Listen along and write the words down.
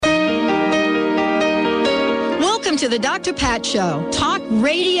to the Dr. Pat Show. Talk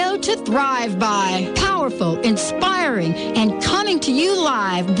radio to thrive by. Powerful, inspiring, and coming to you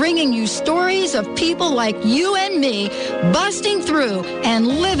live, bringing you stories of people like you and me busting through and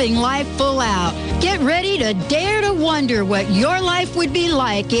living life full out. Get ready to dare to wonder what your life would be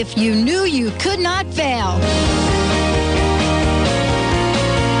like if you knew you could not fail.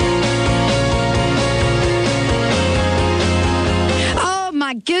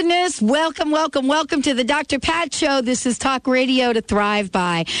 My goodness. Welcome to the Dr. Pat Show. This is Talk Radio to Thrive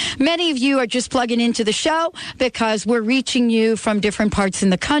By. Many of you are just plugging into the show because we're reaching you from different parts in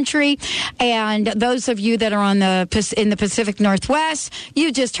the country. And those of you that are in the Pacific Northwest,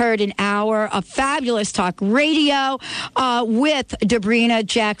 you just heard an hour of fabulous talk radio with Debrina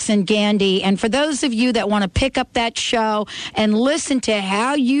Jackson Gandy. And for those of you that want to pick up that show and listen to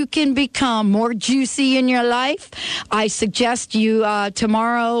how you can become more juicy in your life, I suggest you tomorrow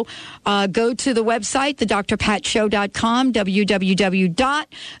go to the website, thedrpatshow.com,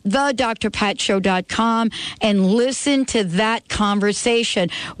 www.thedrpatshow.com, and listen to that conversation.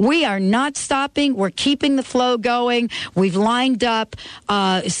 We are not stopping. We're keeping the flow going. We've lined up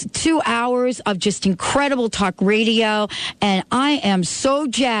 2 hours of just incredible talk radio, and I am so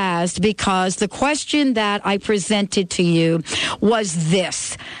jazzed because the question that I presented to you was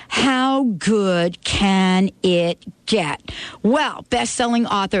this: how good can it get? Well, best-selling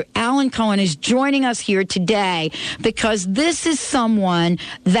author Alan Cohen is joining us here today because this is someone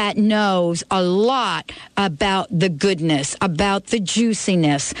that knows a lot about the goodness, about the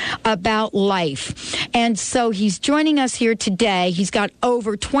juiciness, about life. And so he's joining us here today. He's got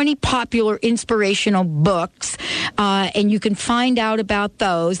over 20 popular inspirational books, and you can find out about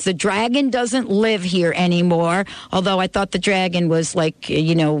those. The dragon doesn't live here anymore, although I thought the dragon was like,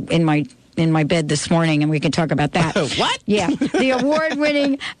 in my bed this morning, and we can talk about that. What? Yeah. The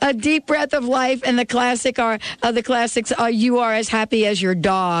award-winning A Deep Breath of Life and the classics are You Are As Happy As Your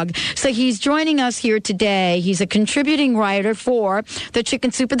Dog. So he's joining us here today. He's a contributing writer for the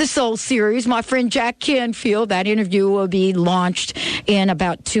Chicken Soup of the Soul series. My friend Jack Canfield, that interview will be launched in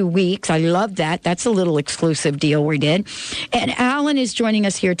about 2 weeks. I love that. That's a little exclusive deal we did. And Alan is joining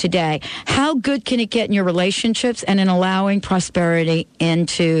us here today. How good can it get in your relationships and in allowing prosperity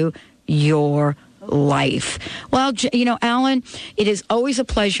into your life? Well, Alan, it is always a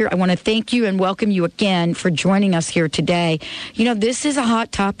pleasure. I want to thank you and welcome you again for joining us here today. This is a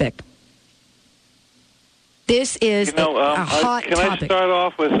hot topic. This is a hot topic. Can I start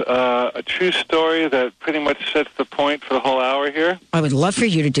off with a true story that pretty much sets the point for the whole hour here? I would love for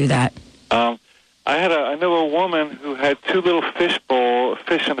you to do that. I know a woman who had 2 little fish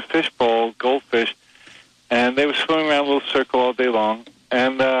in a fish bowl, goldfish, and they were swimming around a little circle all day long.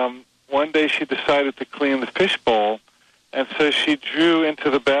 And one day she decided to clean the fish bowl, and so she drew into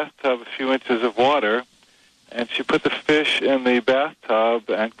the bathtub a few inches of water, and she put the fish in the bathtub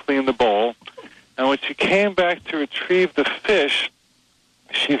and cleaned the bowl. And when she came back to retrieve the fish,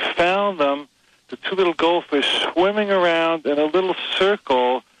 she found them, the 2 little goldfish, swimming around in a little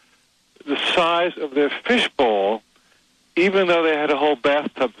circle the size of their fish bowl, even though they had a whole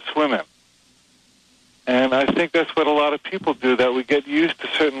bathtub to swim in. And I think that's what a lot of people do, that we get used to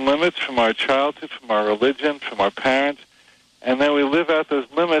certain limits from our childhood, from our religion, from our parents, and then we live out those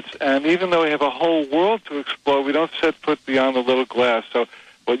limits, and even though we have a whole world to explore, we don't set foot beyond the little glass. So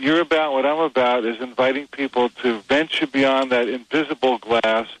what you're about, what I'm about, is inviting people to venture beyond that invisible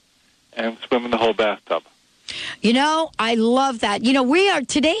glass and swim in the whole bathtub. I love that.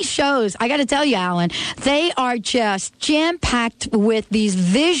 Today's shows, I got to tell you, Alan, they are just jam-packed with these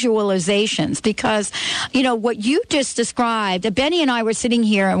visualizations because, what you just described, Benny and I were sitting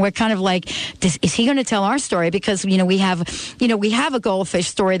here and we're kind of like, is he going to tell our story? Because, we have a goldfish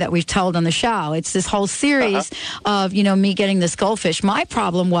story that we've told on the show. It's this whole series of, me getting this goldfish. My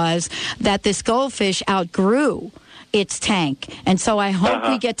problem was that this goldfish outgrew its tank. And so I hope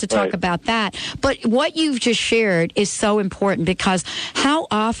we get to talk about that. But what you've just shared is so important because how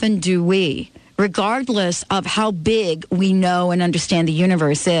often do we, regardless of how big we know and understand the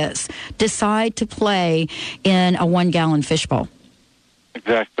universe is, decide to play in a 1-gallon fishbowl?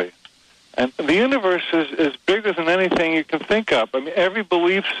 Exactly. And the universe is bigger than anything you can think of. I mean, every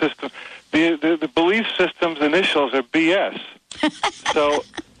belief system, the belief system's initials are BS. So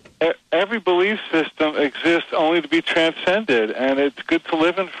every belief system exists only to be transcended, and it's good to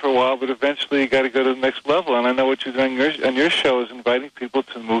live in for a while, but eventually you got to go to the next level. And I know what you're doing on your show is inviting people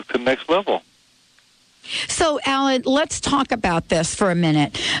to move to the next level. So, Alan, let's talk about this for a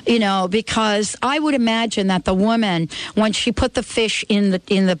minute, because I would imagine that the woman, when she put the fish in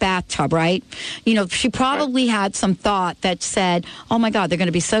the bathtub, right, she probably had some thought that said, oh, my God, they're going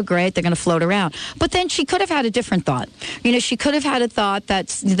to be so great, they're going to float around. But then she could have had a different thought. She could have had a thought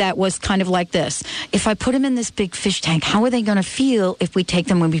that was kind of like this. If I put them in this big fish tank, how are they going to feel if we take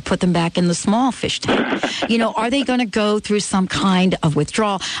them when we put them back in the small fish tank? Are they going to go through some kind of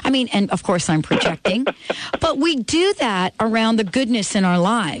withdrawal? I mean, and of course I'm projecting. But we do that around the goodness in our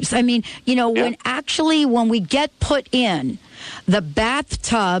lives. I mean, when we get put in the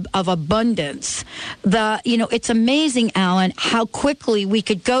bathtub of abundance, it's amazing, Alan, how quickly we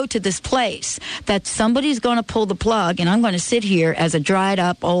could go to this place that somebody's going to pull the plug and I'm going to sit here as a dried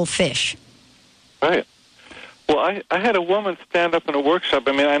up old fish. Right. Well, I had a woman stand up in a workshop.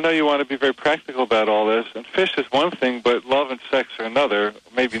 I mean, I know you want to be very practical about all this, and fish is one thing, but love and sex are another.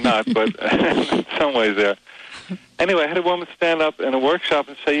 Maybe not, but in some ways there. Anyway, I had a woman stand up in a workshop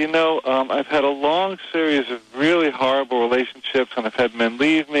and say, I've had a long series of really horrible relationships, and I've had men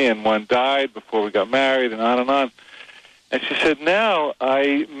leave me, and one died before we got married, and on and on. And she said, now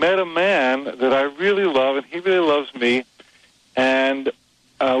I met a man that I really love, and he really loves me, and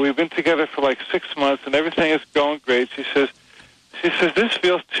we've been together for like 6 months, and everything is going great. She says, this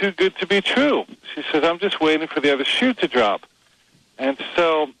feels too good to be true. She says, I'm just waiting for the other shoe to drop. And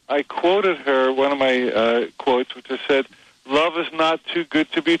so I quoted her, one of my quotes, which said, love is not too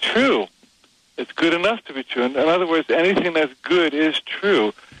good to be true. It's good enough to be true. In other words, anything that's good is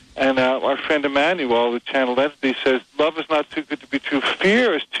true. And our friend Emmanuel, the channeled entity, says, love is not too good to be true.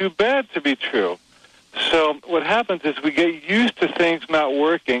 Fear is too bad to be true. So what happens is we get used to things not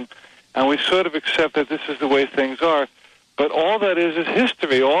working, and we sort of accept that this is the way things are. But all that is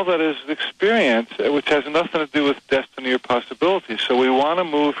history. All that is experience, which has nothing to do with destiny or possibility. So we want to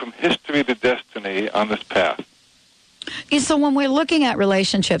move from history to destiny on this path. So when we're looking at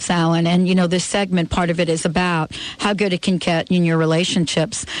relationships, Alan, and, this segment, part of it is about how good it can get in your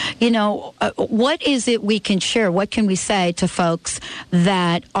relationships. What is it we can share? What can we say to folks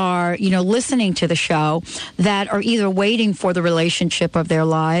that are, listening to the show, that are either waiting for the relationship of their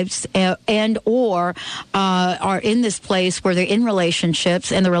lives and or are in this place where they're in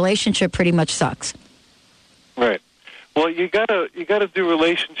relationships and the relationship pretty much sucks? Right. Well, you gotta do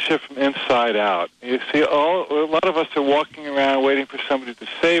relationship from inside out. You see, a lot of us are walking around waiting for somebody to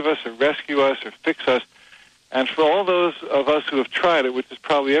save us or rescue us or fix us. And for all those of us who have tried it, which is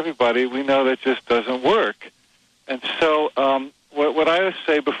probably everybody, we know that just doesn't work. And so, what I always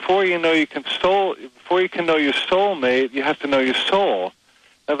say, before you can know your soulmate, you have to know your soul.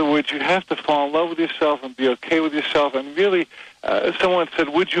 In other words, you have to fall in love with yourself and be okay with yourself. And really, someone said,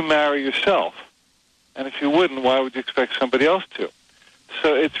 "Would you marry yourself?" And if you wouldn't, why would you expect somebody else to?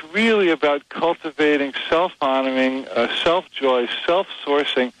 So it's really about cultivating self-honoring, self-joy,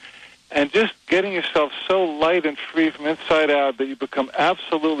 self-sourcing, and just getting yourself so light and free from inside out that you become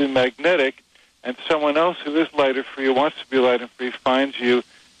absolutely magnetic, and someone else who is light or free, or wants to be light and free, finds you,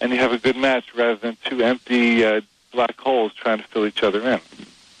 and you have a good match rather than two empty black holes trying to fill each other in.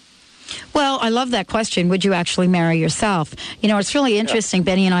 Well, I love that question. Would you actually marry yourself? It's really interesting. Yeah.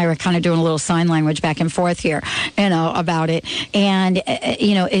 Benny and I are kind of doing a little sign language back and forth here, about it. And,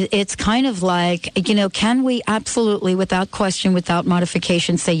 it's kind of like, can we absolutely, without question, without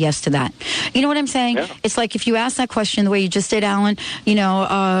modification, say yes to that? You know what I'm saying? Yeah. It's like if you ask that question the way you just did, Alan,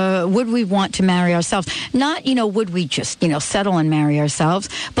 would we want to marry ourselves? Not, would we just, settle and marry ourselves?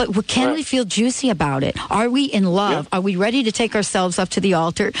 But can we feel juicy about it? Are we in love? Yeah. Are we ready to take ourselves up to the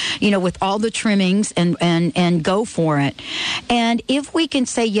altar, with all the trimmings and go for it? And if we can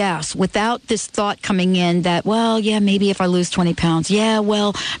say yes without this thought coming in that, well, yeah, maybe if I lose 20 pounds, yeah,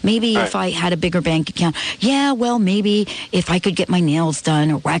 well, maybe if I had a bigger bank account, yeah, well, maybe if I could get my nails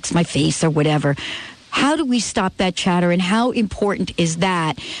done or wax my face or whatever. How do we stop that chatter, and how important is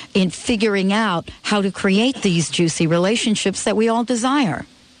that in figuring out how to create these juicy relationships that we all desire?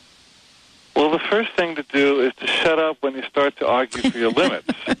 Well, the first thing to do is to shut up when you start to argue for your limits.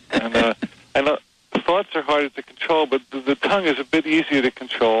 And I know thoughts are harder to control, but the tongue is a bit easier to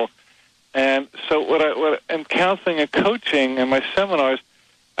control. And so what in counseling and coaching and my seminars,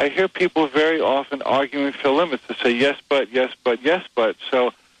 I hear people very often arguing for limits. They say yes, but, yes, but, yes, but.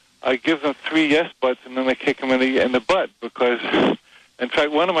 So I give them 3 yes, buts, and then I kick them in the butt because, in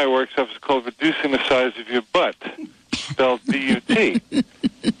fact, one of my workshops is called Reducing the Size of Your Butt, spelled D-U-T.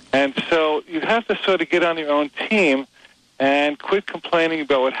 And so you have to sort of get on your own team and quit complaining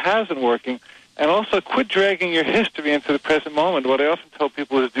about what hasn't working, and also quit dragging your history into the present moment. What I often tell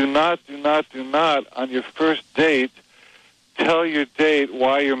people is do not, on your first date, tell your date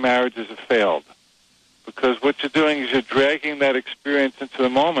why your marriages have failed. because what you're doing is you're dragging that experience into the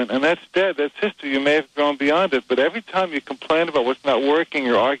moment, and that's dead. That's history. You may have grown beyond it, but every time you complain about what's not working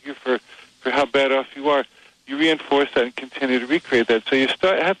or argue for how bad off you are, you reinforce that and continue to recreate that. So you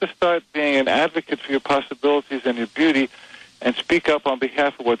have to start being an advocate for your possibilities and your beauty, and speak up on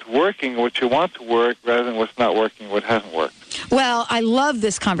behalf of what's working, what you want to work, rather than what's not working, what hasn't worked. Well, I love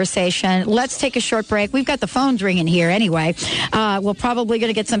this conversation. Let's take a short break. We've got the phones ringing here anyway. We're probably going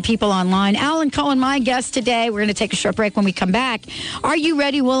to get some people online. Alan Cohen, my guest today. We're going to take a short break. When we come back, are you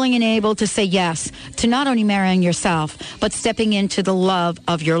ready, willing, and able to say yes to not only marrying yourself, but stepping into the love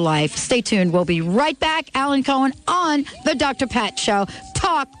of your life? Stay tuned. We'll be right back. Alan Cohen on The Dr. Pat Show.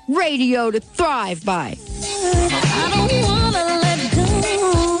 Talk radio to thrive by. I don't want to let go.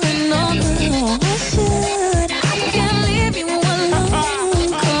 No, I should. I can't leave you alone.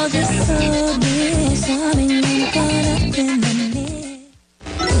 'Cause it's so disarming and caught up in the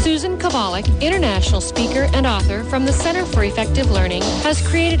mist. Susan Kovalik, international speaker and author from the Center for Effective Learning, has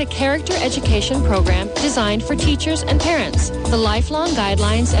created a character education program designed for teachers and parents. The lifelong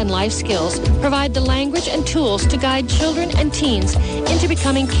guidelines and life skills provide the language and tools to guide children and teens into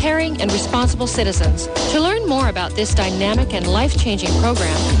becoming caring and responsible citizens. To learn more about this dynamic and life-changing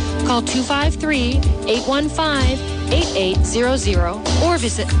program, call 253-815-8800 or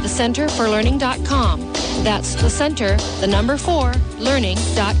visit thecenterforlearning.com. That's the center, the number 4,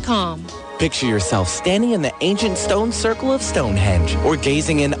 learning.com. Picture yourself standing in the ancient stone circle of Stonehenge or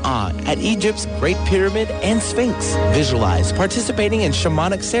gazing in awe at Egypt's Great Pyramid and Sphinx. Visualize participating in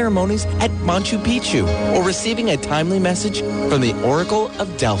shamanic ceremonies at Machu Picchu or receiving a timely message from the Oracle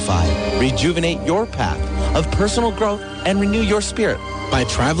of Delphi. Rejuvenate your path of personal growth and renew your spirit by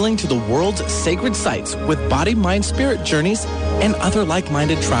traveling to the world's sacred sites with Body, Mind, Spirit Journeys and other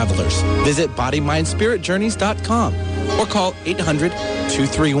like-minded travelers. Visit bodymindspiritjourneys.com or call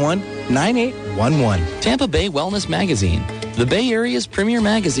 800-231-9811. Tampa Bay Wellness Magazine, the Bay Area's premier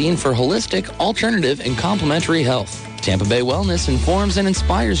magazine for holistic, alternative, and complementary health. Tampa Bay Wellness informs and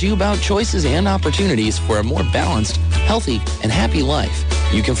inspires you about choices and opportunities for a more balanced, healthy, and happy life.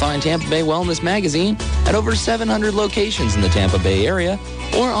 You can find Tampa Bay Wellness Magazine at over 700 locations in the Tampa Bay area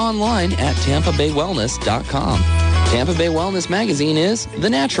or online at tampabaywellness.com. Tampa Bay Wellness Magazine is the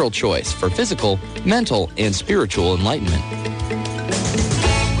natural choice for physical, mental, and spiritual enlightenment.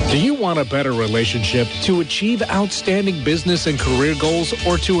 Do you want a better relationship, to achieve outstanding business and career goals,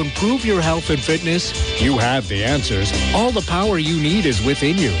 or to improve your health and fitness? You have the answers. All the power you need is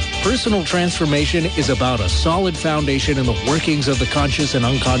within you. Personal transformation is about a solid foundation in the workings of the conscious and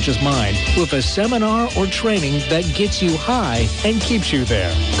unconscious mind with a seminar or training that gets you high and keeps you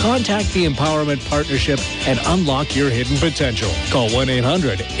there. Contact the Empowerment Partnership and unlock your hidden potential. Call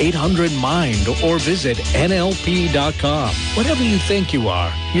 1-800-800-MIND or visit NLP.com. Whatever you think you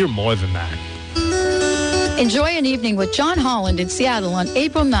are, you're more than that. Enjoy an evening with John Holland in Seattle on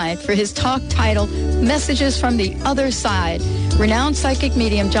April 9th for his talk titled Messages from the Other Side. Renowned psychic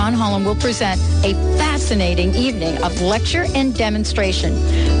medium John Holland will present a fascinating evening of lecture and demonstration.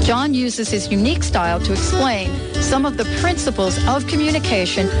 John uses his unique style to explain some of the principles of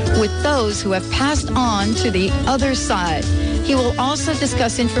communication with those who have passed on to the other side. He will also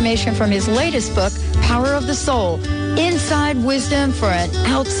discuss information from his latest book, Power of the Soul, Inside Wisdom for an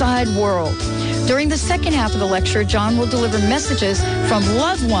Outside World. During the second half of the lecture, John will deliver messages from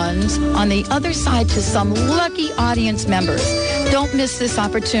loved ones on the other side to some lucky audience members. Don't miss this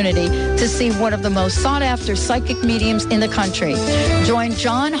opportunity to see one of the most sought-after psychic mediums in the country. Join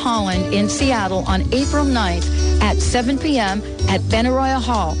John Holland in Seattle on April 9th at 7 p.m. at Benaroya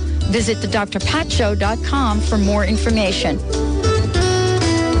Hall. Visit thedrpatshow.com for more information.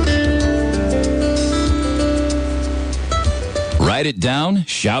 Write it down,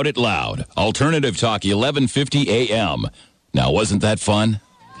 shout it loud. Alternative Talk 1150 AM. Now, wasn't that fun?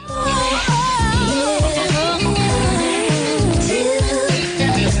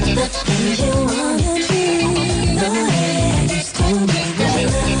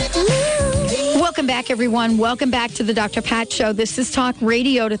 Welcome back, everyone. Welcome back to the Dr. Pat Show. This is Talk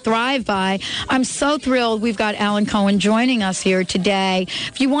Radio to Thrive By. I'm so thrilled we've got Alan Cohen joining us here today.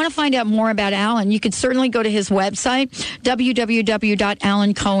 If you want to find out more about Alan, you could certainly go to his website,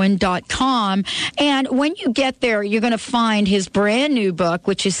 www.alancohen.com. And when you get there, you're going to find his brand new book,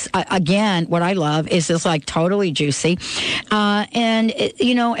 which is, again, what I love is it's like totally juicy. And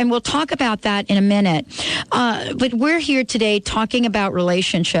we'll talk about that in a minute. But we're here today talking about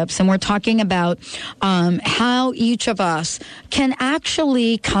relationships, and we're talking about how each of us can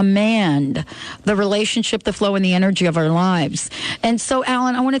actually command the relationship, the flow, and the energy of our lives. And so,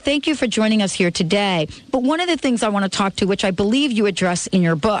 Alan, I want to thank you for joining us here today. But one of the things I want to talk to, which I believe you address in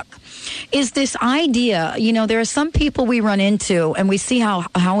your book, is this idea, there are some people we run into and we see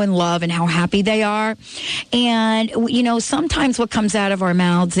how in love and how happy they are. And, sometimes what comes out of our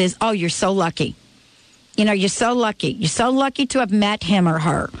mouths is, oh, you're so lucky. You're so lucky. You're so lucky to have met him or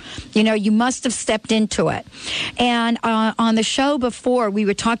her. You must have stepped into it. And on the show before, we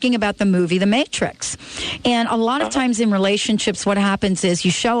were talking about the movie The Matrix. And a lot of times in relationships, what happens is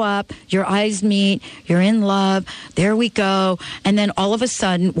you show up, your eyes meet, you're in love, there we go. And then all of a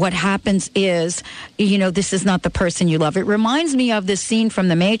sudden, what happens is, this is not the person you love. It reminds me of this scene from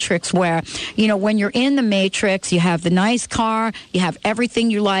The Matrix where, when you're in the Matrix, you have the nice car, you have everything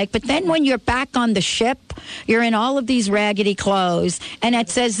you like. But then when you're back on the ship, you're in all of these raggedy clothes, and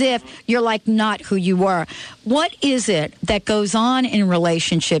it's as if you're like not who you were. What is it that goes on in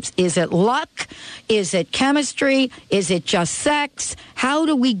relationships? Is it luck? Is it chemistry? Is it just sex? How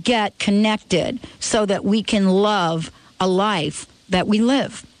do we get connected so that we can love a life that we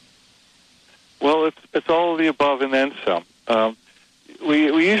live? Well, it's all of the above and then some.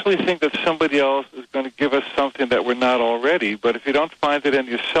 We usually think that somebody else is going to give us something that we're not already, but if you don't find it in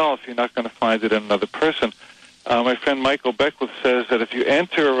yourself, you're not going to find it in another person. My friend Michael Beckwith says that if you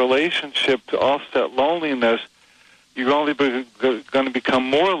enter a relationship to offset loneliness, you're only going to become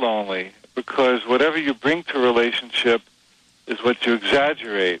more lonely, because whatever you bring to a relationship is what you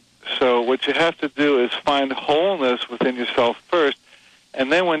exaggerate. So what you have to do is find wholeness within yourself first,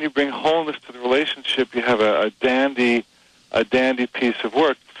 and then when you bring wholeness to the relationship, you have a dandy piece of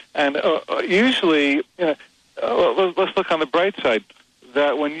work. And usually, let's look on the bright side,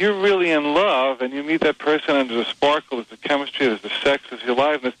 that when you're really in love and you meet that person and there's a sparkle, there's the chemistry, there's the sex, there's the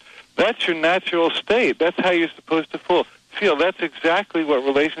aliveness, that's your natural state. That's how you're supposed to feel. That's exactly what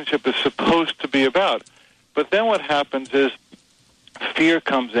relationship is supposed to be about. But then what happens is fear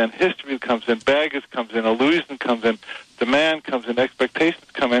comes in, history comes in, baggage comes in, illusion comes in, demand comes in, expectations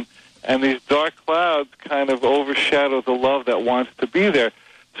come in, and these dark clouds kind of overshadow the love that wants to be there.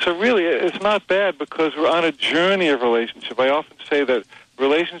 So really, it's not bad, because we're on a journey of relationship. I often say that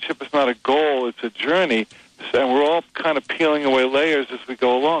relationship is not a goal, it's a journey, and we're all kind of peeling away layers as we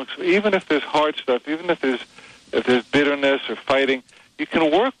go along. So even if there's hard stuff, even if there's bitterness or fighting, you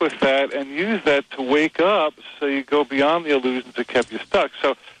can work with that and use that to wake up so you go beyond the illusions that kept you stuck.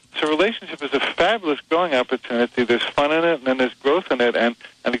 So relationship is a fabulous growing opportunity. There's fun in it, and then there's growth in it, and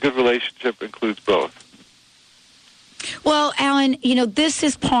a good relationship includes both. Well, Alan, this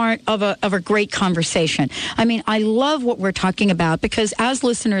is part of a great conversation. I mean, I love what we're talking about, because as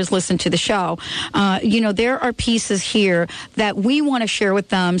listeners listen to the show, there are pieces here that we want to share with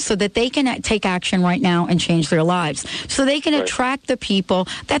them so that they can take action right now and change their lives, so they can attract the people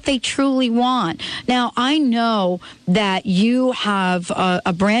that they truly want. Now, I know that you have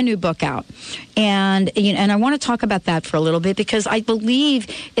a brand new book out, and I want to talk about that for a little bit, because I believe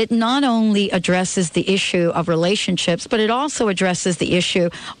it not only addresses the issue of relationships, but it also addresses the issue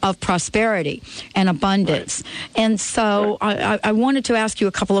of prosperity and abundance. Right. And so I wanted to ask you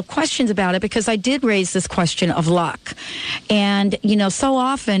a couple of questions about it, because I did raise this question of luck. And, so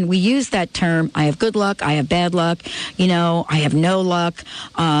often we use that term, I have good luck, I have bad luck, I have no luck.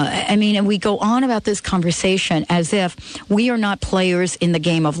 And we go on about this conversation as if we are not players in the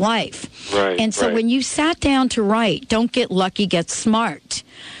game of life. Right. And so when you sat down to write, Don't Get Lucky, Get Smart,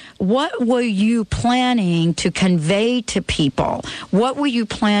 what were you planning to convey to people? What were you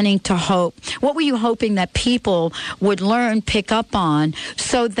planning to hope? What were you hoping that people would learn, pick up on,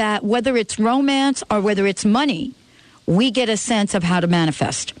 so that whether it's romance or whether it's money, we get a sense of how to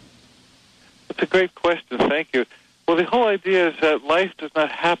manifest? That's a great question. Thank you. Well, the whole idea is that life does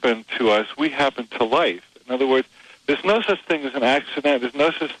not happen to us. We happen to life. In other words, there's no such thing as an accident. There's no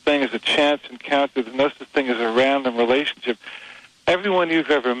such thing as a chance encounter. There's no such thing as a random relationship. Everyone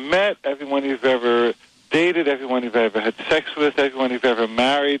you've ever met, everyone you've ever dated, everyone you've ever had sex with, everyone you've ever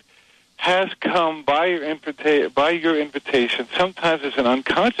married has come by your invitation. Sometimes it's an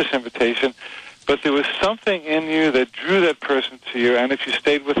unconscious invitation, but there was something in you that drew that person to you, and if you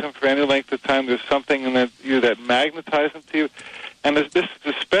stayed with him for any length of time, there's something in you that magnetized him to you. And this is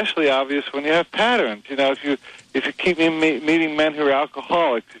especially obvious when you have patterns. If you keep meeting men who are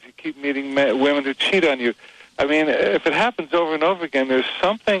alcoholics, if you keep meeting women who cheat on you, I mean, if it happens over and over again, there's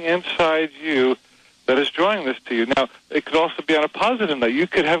something inside you that is drawing this to you. Now, it could also be on a positive note. You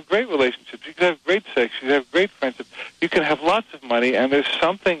could have great relationships. You could have great sex. You could have great friendships. You can have lots of money, and there's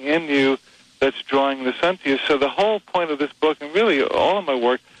something in you that's drawing this onto you. So the whole point of this book, and really all of my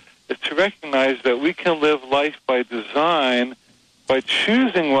work, is to recognize that we can live life by design, by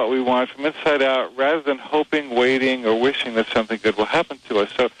choosing what we want from inside out, rather than hoping, waiting, or wishing that something good will happen to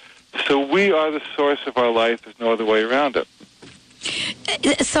us. So we are the source of our life. There's no other way around it.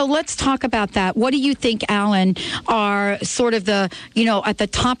 So let's talk about that. What do you think, Alan, are sort of the, at the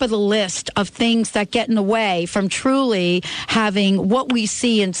top of the list of things that get in the way from truly having what we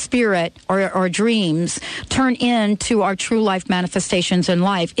see in spirit or dreams turn into our true life manifestations in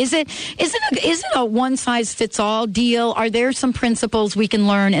life? Is it a one-size-fits-all deal? Are there some principles we can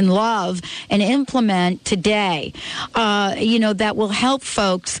learn and love and implement today, that will help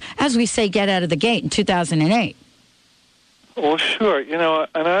folks, as we say, get out of the gate in 2008? Well, sure. And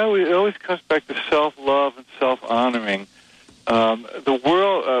it always comes back to self-love and self-honoring. The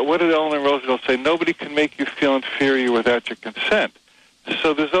world, what did Eleanor Roosevelt say? Nobody can make you feel inferior without your consent.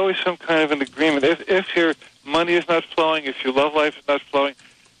 So there's always some kind of an agreement. If your money is not flowing, if your love life is not flowing,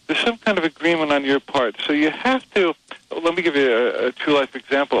 there's some kind of agreement on your part. So you have to, let me give you a true life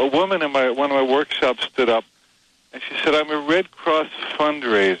example. A woman in one of my workshops stood up, and she said, I'm a Red Cross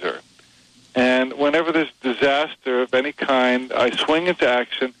fundraiser. And whenever there's disaster of any kind, I swing into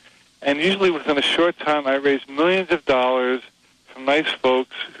action, and usually within a short time, I raise millions of dollars from nice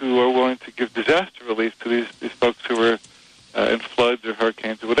folks who are willing to give disaster relief to these folks who were in floods or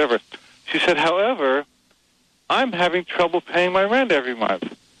hurricanes or whatever. She said, however, I'm having trouble paying my rent every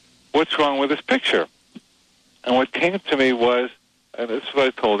month. What's wrong with this picture? And what came to me was, and this is what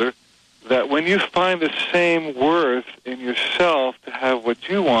I told her, that when you find the same worth in yourself to have what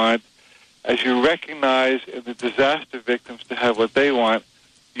you want, as you recognize in the disaster victims to have what they want,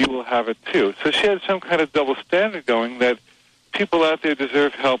 you will have it too. So she had some kind of double standard going that people out there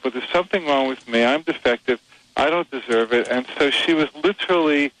deserve help, but there's something wrong with me. I'm defective. I don't deserve it. And so she was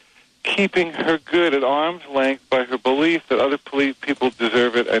literally keeping her good at arm's length by her belief that other people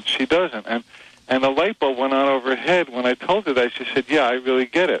deserve it and she doesn't. And the light bulb went on over her head when I told her that. She said, yeah, I really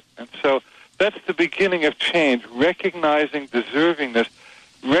get it. And so that's the beginning of change, recognizing deservingness,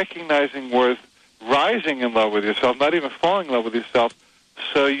 recognizing worth, rising in love with yourself, not even falling in love with yourself,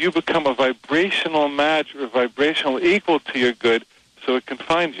 so you become a vibrational match or vibrational equal to your good so it can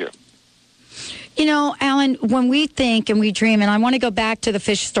find you. Alan, when we think and we dream, and I want to go back to the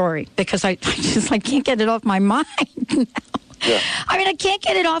fish story because I can't get it off my mind now. Yeah. I can't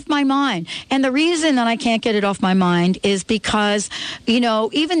get it off my mind. And the reason that I can't get it off my mind is because,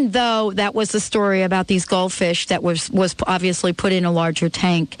 even though that was the story about these goldfish that was obviously put in a larger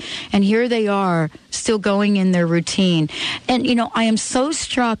tank, and here they are still going in their routine. And, I am so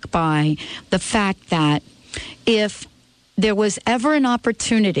struck by the fact that if there was ever an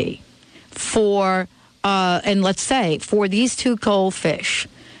opportunity for, and let's say, for these two goldfish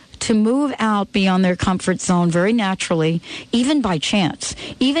to move out beyond their comfort zone very naturally, even by chance,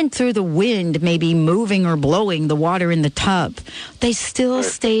 even through the wind maybe moving or blowing the water in the tub, they still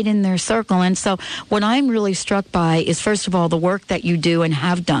stayed in their circle. And so what I'm really struck by is, first of all, the work that you do and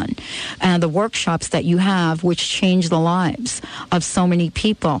have done, and the workshops that you have, which change the lives of so many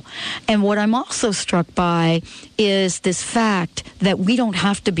people. And what I'm also struck by is this fact that we don't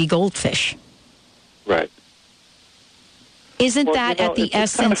have to be goldfish. Right. Isn't that at the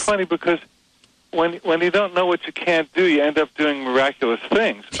essence? It's kind of funny because when you don't know what you can't do, you end up doing miraculous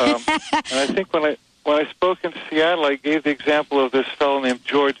things. And I think when I spoke in Seattle, I gave the example of this fellow named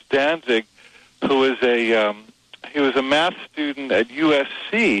George Danzig, who was he was a math student at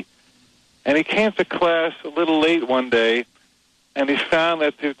USC, and he came to class a little late one day, and he found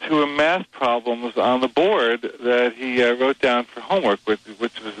that there were math problems on the board that he wrote down for homework, which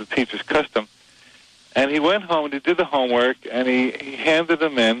was the teacher's custom. And he went home and he did the homework, and he handed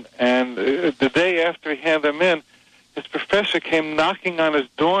them in. And the day after he handed them in, his professor came knocking on his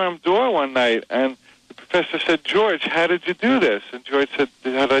dorm door one night. And the professor said, George, how did you do this? And George said,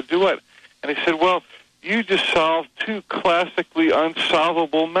 how did I do what? And he said, well, you just solved two classically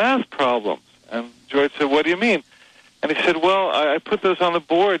unsolvable math problems. And George said, what do you mean? And he said, well, I put those on the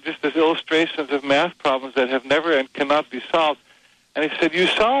board just as illustrations of math problems that have never and cannot be solved. And he said, you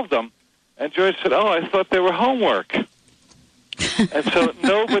solved them. And George said, oh, I thought they were homework. And so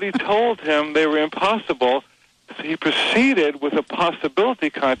nobody told him they were impossible. So he proceeded with a possibility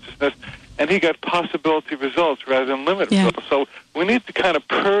consciousness, and he got possibility results rather than limit results. So we need to kind of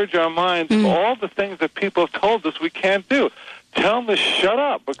purge our minds of all the things that people have told us we can't do. tell them to shut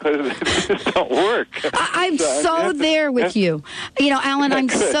up because it just don't work. I'm so there with you. You know, Alan, I'm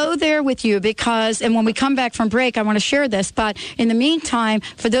so there with you because, and when we come back from break, I want to share this. But in the meantime,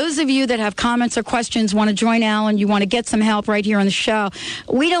 for those of you that have comments or questions, want to join Alan, you want to get some help right here on the show,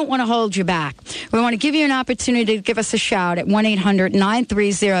 we don't want to hold you back. We want to give you an opportunity to give us a shout at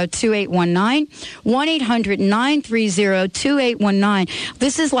 1-800-930-2819, 1-800-930-2819.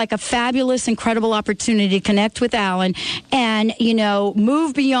 This is like a fabulous, incredible opportunity to connect with Alan and, you know,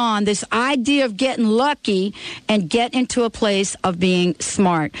 move beyond this idea of getting lucky and get into a place of being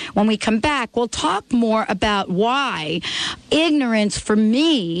smart. When we come back, we'll talk more about why ignorance for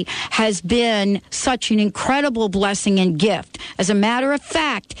me has been such an incredible blessing and gift. As a matter of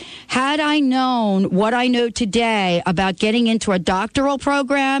fact, had I known what I know today about getting into a doctoral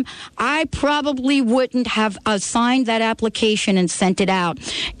program, I probably wouldn't have signed that application and sent it out.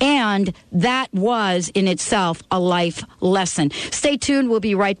 And that was in itself a life lesson. Stay tuned. We'll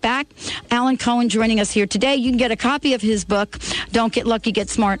be right back. Alan Cohen joining us here today. You can get a copy of his book, Don't Get Lucky, Get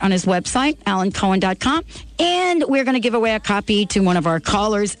Smart, on his website, alancohen.com. And we're going to give away a copy to one of our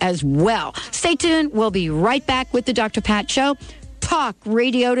callers as well. Stay tuned. We'll be right back with the Dr. Pat Show. Talk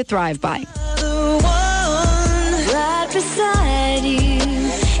radio to thrive by. The one right beside you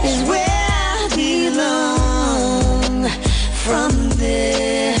is where I belong from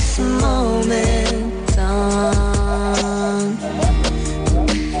this moment on.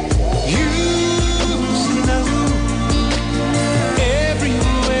 You know,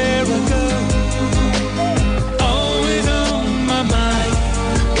 everywhere I go, always on my mind,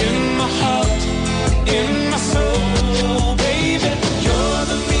 in my heart, in my soul, baby, you're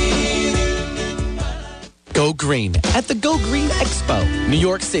the meaning. Go Green at the Go Green Expo, New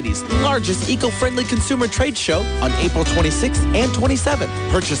York City's largest eco-friendly consumer trade show on April 26th and 27th.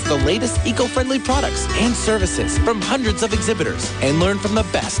 Purchase the latest eco-friendly products and services from hundreds of exhibitors and learn from the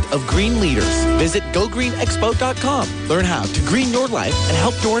best of green leaders. Visit GoGreenExpo.com. Learn how to green your life and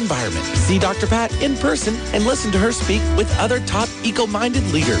help your environment. See Dr. Pat in person and listen to her speak with other top eco-minded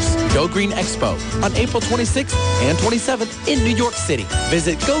leaders. Go Green Expo on April 26th and 27th in New York City.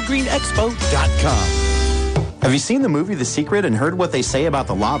 Visit GoGreenExpo.com. Have you seen the movie The Secret and heard what they say about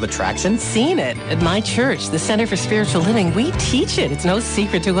the law of attraction? Seen it. At my church, the Center for Spiritual Living, we teach it. It's no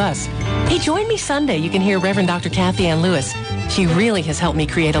secret to us. Hey, join me Sunday. You can hear Reverend Dr. Kathy Ann Lewis. She really has helped me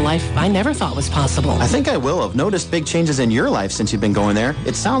create a life I never thought was possible. I think I will. I've noticed big changes in your life since you've been going there.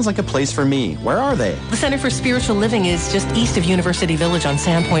 It sounds like a place for me. Where are they? The Center for Spiritual Living is just east of University Village on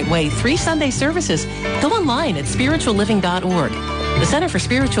Sandpoint Way. 3 Sunday services. Go online at spiritualliving.org. The Center for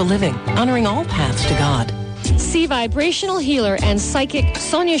Spiritual Living, honoring all paths to God. See vibrational healer and psychic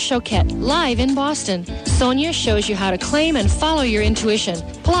Sonia Choquette live in Boston. Sonia shows you how to claim and follow your intuition.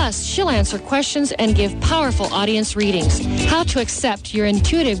 Plus, she'll answer questions and give powerful audience readings. How to accept your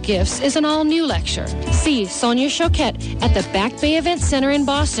intuitive gifts is an all-new lecture. See Sonia Choquette at the Back Bay Event Center in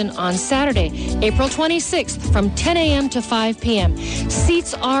Boston on Saturday, April 26th from 10 a.m. to 5 p.m.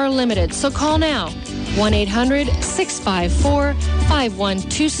 Seats are limited, so call now.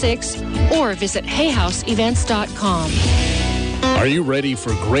 1-800-654-5126 or visit hayhouseevents.com. Are you ready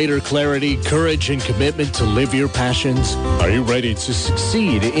for greater clarity, courage, and commitment to live your passions? Are you ready to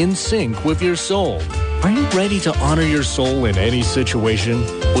succeed in sync with your soul? Are you ready to honor your soul in any situation?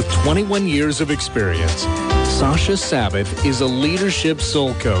 With 21 years of experience, Sasha Sabat is a leadership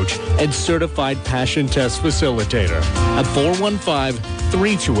soul coach and certified passion test facilitator at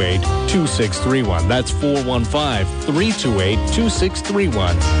 415-328-2631. That's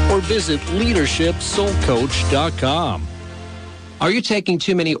 415-328-2631. Or visit leadershipsoulcoach.com. Are you taking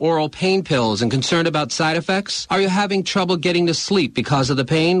too many oral pain pills and concerned about side effects? Are you having trouble getting to sleep because of the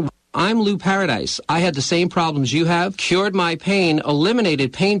pain? I'm Lou Paradise. I had the same problems you have, cured my pain,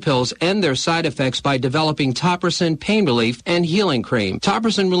 eliminated pain pills and their side effects by developing Topricin Pain Relief and Healing Cream.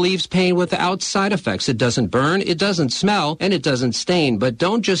 Topricin relieves pain without side effects. It doesn't burn, it doesn't smell, and it doesn't stain. But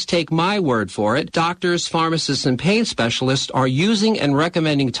don't just take my word for it. Doctors, pharmacists, and pain specialists are using and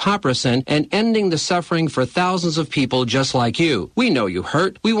recommending Topricin and ending the suffering for thousands of people just like you. We know you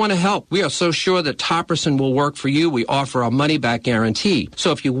hurt. We want to help. We are so sure that Topricin will work for you. We offer a money-back guarantee.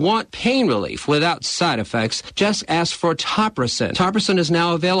 So if you want pain relief without side effects, just ask for Topricin. Topricin is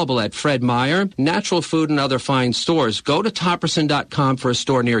now available at Fred Meyer, Natural Food, and other fine stores. Go to Topricin.com for a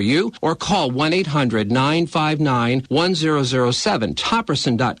store near you or call 1-800-959-1007.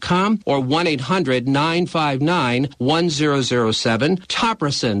 Topricin.com or 1-800-959-1007.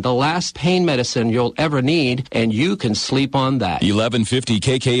 Topricin, the last pain medicine you'll ever need, and you can sleep on that.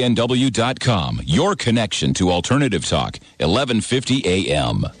 1150kknw.com, your connection to Alternative Talk, 1150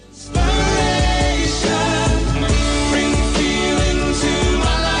 AM. Bring the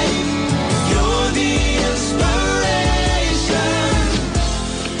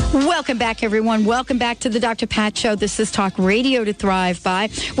Welcome back, everyone. Welcome back to the Dr. Pat Show. This is Talk Radio to Thrive By.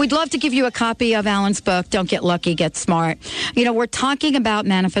 We'd love to give you a copy of Alan's book, Don't Get Lucky, Get Smart. You know, we're talking about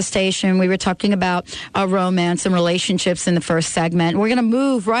manifestation. We were talking about romance and relationships in the first segment. We're going to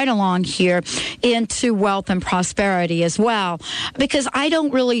move right along here into wealth and prosperity as well, because I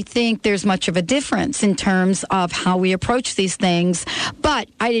don't really think there's much of a difference in terms of how we approach these things. But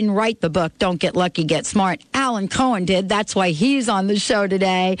I didn't write the book, Don't Get Lucky, Get Smart. Alan Cohen did. That's why he's on the show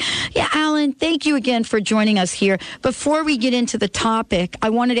today. Yeah, Alan, thank you again for joining us here. Before we get into the topic,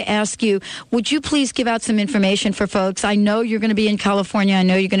 I wanted to ask you, would you please give out some information for folks? I know you're going to be in California. I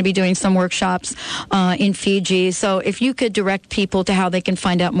know you're going to be doing some workshops in Fiji. So if you could direct people to how they can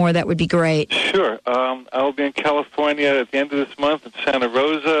find out more, that would be great. Sure. I will be in California at the end of this month in Santa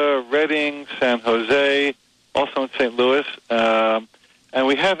Rosa, Redding, San Jose, also in St. Louis. And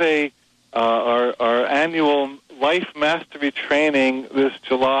we have our annual Life Mastery Training this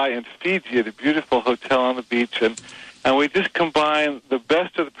July in Fiji at a beautiful hotel on the beach. And we just combine the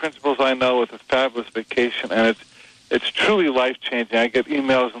best of the principles I know with a fabulous vacation. And it's truly life-changing. I get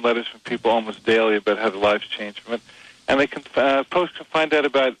emails and letters from people almost daily about how their lives changed from it. And they can folks can find out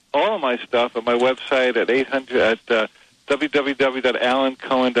about all of my stuff at my website at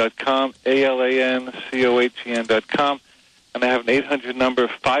www.alancohen.com, ALANCOHEN.com. And I have an 800 number,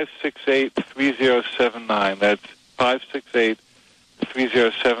 568-3079. That's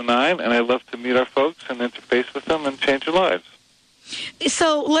 568-3079. And I love to meet our folks and interface with them and change their lives.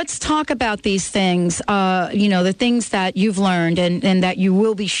 So let's talk about these things, the things that you've learned and that you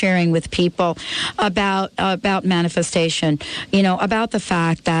will be sharing with people about manifestation, about the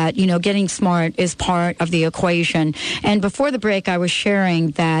fact that, getting smart is part of the equation. And before the break, I was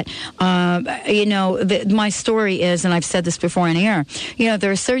sharing that, my story is, and I've said this before on air,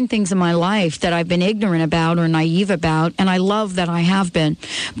 there are certain things in my life that I've been ignorant about or naive about, and I love that I have been,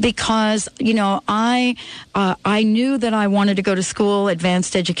 because, I knew that I wanted to go to school,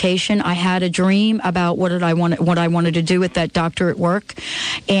 advanced education. I had a dream about what I wanted to do with that doctorate work,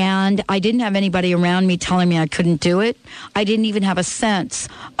 and I didn't have anybody around me telling me I couldn't do it. I didn't even have a sense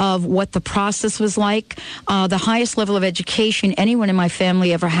of what the process was like. The highest level of education anyone in my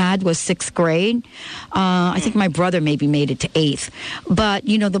family ever had was 6th grade. I think my brother maybe made it to 8th. But,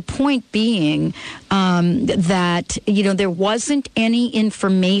 the point being that, there wasn't any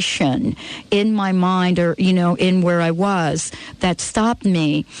information in my mind or, in where I was that stopped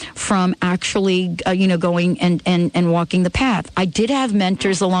me from actually, going and walking the path. I did have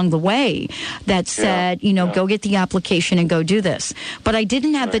mentors along the way that said, go get the application and go do this. But I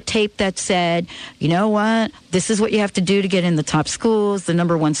didn't have the tape that said, you know what, this is what you have to do to get in the top schools. The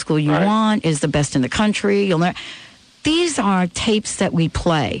number one school you want is the best in the country. You'll learn. These are tapes that we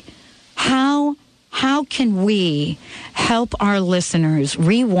play. How can we help our listeners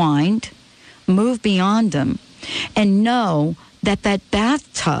rewind, move beyond them, and know that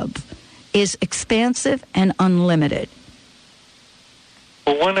bathtub is expansive and unlimited?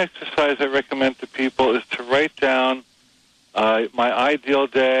 Well, one exercise I recommend to people is to write down my ideal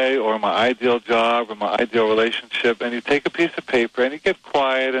day or my ideal job or my ideal relationship, and you take a piece of paper and you get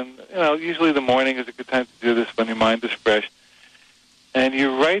quiet, and usually the morning is a good time to do this when your mind is fresh, and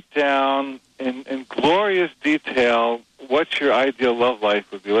you write down in glorious detail what your ideal love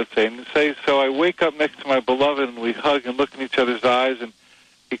life would be. Let's say, so I wake up next to my beloved and we hug and look in each other's eyes, and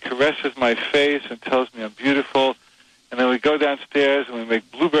he caresses my face and tells me I'm beautiful. And then we go downstairs and we make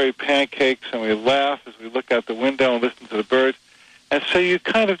blueberry pancakes and we laugh as we look out the window and listen to the birds. And so you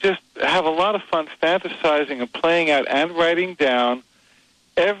kind of just have a lot of fun fantasizing and playing out and writing down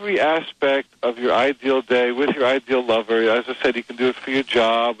every aspect of your ideal day with your ideal lover. As I said, you can do it for your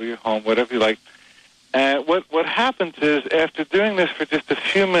job or your home, whatever you like. And what happens is, after doing this for just a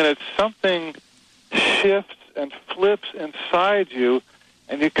few minutes, something shifts and flips inside you,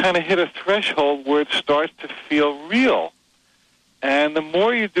 and you kind of hit a threshold where it starts to feel real. And the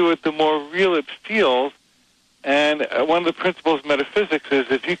more you do it, the more real it feels. And one of the principles of metaphysics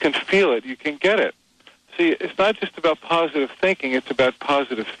is, if you can feel it, you can get it. See, it's not just about positive thinking, it's about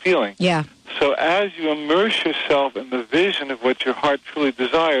positive feeling. Yeah. So as you immerse yourself in the vision of what your heart truly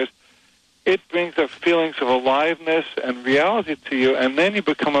desires, it brings up feelings of aliveness and reality to you, and then you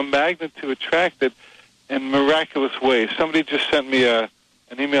become a magnet to attract it in miraculous ways. Somebody just sent me an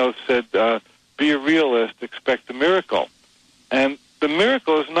email that said, be a realist, expect a miracle. And the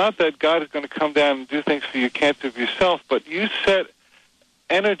miracle is not that God is going to come down and do things for you can't do for yourself, but you set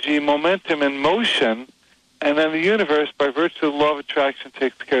energy, momentum, and motion, and then the universe, by virtue of the law of attraction,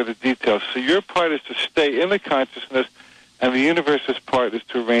 takes care of the details. So your part is to stay in the consciousness, and the universe's part is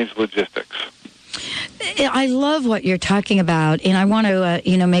to arrange logistics. I love what you're talking about, and I want to,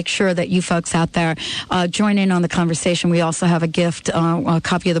 make sure that you folks out there join in on the conversation. We also have a gift, a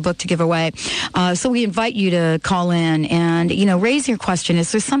copy of the book to give away. So we invite you to call in and, raise your question.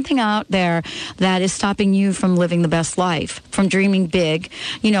 Is there something out there that is stopping you from living the best life, from dreaming big,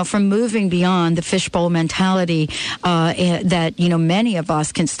 from moving beyond the fishbowl mentality that, many of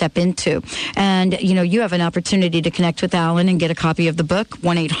us can step into? And, you have an opportunity to connect with Alan and get a copy of the book,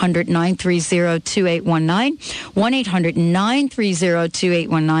 1-800-930-2819,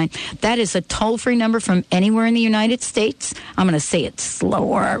 1-800-930-2819. That is a toll-free number from anywhere in the United States. I'm going to say it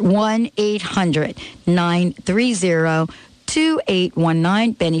slower,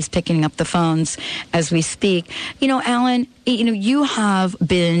 1-800-930-2819. Benny's picking up the phones as we speak. Alan, you have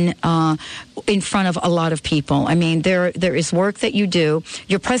been in front of a lot of people. I mean, there is work that you do.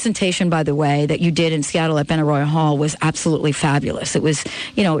 Your presentation, by the way, that you did in Seattle at Benaroya Hall was absolutely fabulous. It was,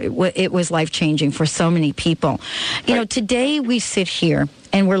 it was life-changing for so many people. Today we sit here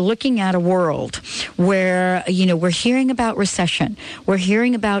and we're looking at a world where, we're hearing about recession. We're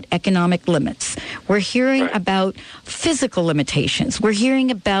hearing about economic limits. We're hearing about physical limitations. We're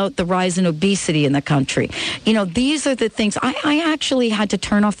hearing about the rise in obesity in the country. These are the things. I actually had to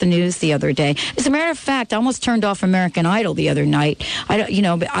turn off the news the other day. As a matter of fact, I almost turned off American Idol the other night.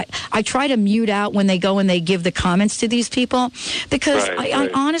 I try to mute out when they go and they give the comments to these people because I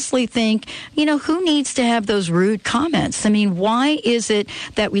honestly think, who needs to have those rude comments? I mean, why is it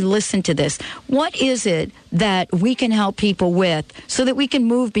that we listen to this? What is it that we can help people with so that we can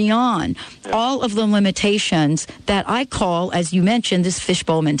move beyond all of the limitations that I call, as you mentioned, this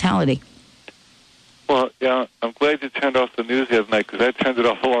fishbowl mentality? Well, yeah, I'm glad you turned off the news the other night because I turned it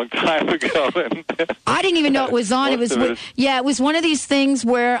off a long time ago. I didn't even know it was on. It was one of these things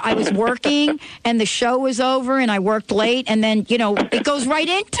where I was working and the show was over and I worked late and then, it goes right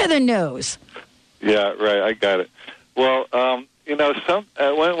into the news. Yeah, right. I got it. Well,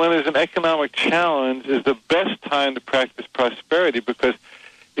 when there's an economic challenge is the best time to practice prosperity because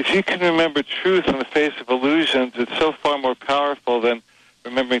if you can remember truth in the face of illusions, it's so far more powerful than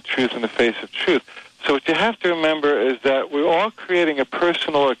remembering truth in the face of truth. So what you have to remember is that we're all creating a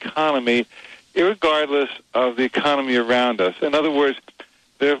personal economy irregardless of the economy around us. In other words,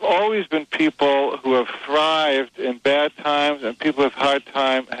 there have always been people who have thrived in bad times and people who have hard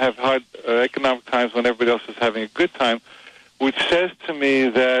economic times when everybody else is having a good time, which says to me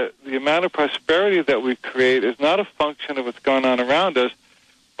that the amount of prosperity that we create is not a function of what's going on around us,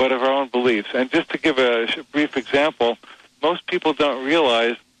 but of our own beliefs. And just to give a brief example, most people don't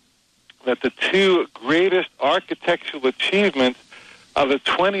realize that the two greatest architectural achievements of the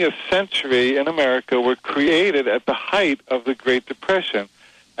 20th century in America were created at the height of the Great Depression.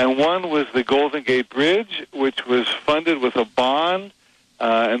 And one was the Golden Gate Bridge, which was funded with a bond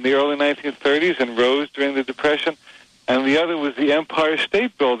in the early 1930s and rose during the Depression. And the other was the Empire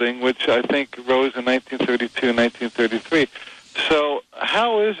State Building, which I think rose in 1932 and 1933. So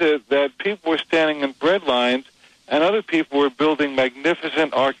how is it that people were standing in bread lines and other people were building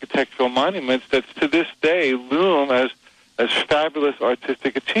magnificent architectural monuments that to this day loom as fabulous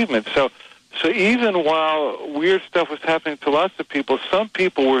artistic achievements? So even while weird stuff was happening to lots of people, some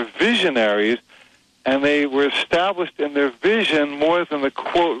people were visionaries, and they were established in their vision more than the,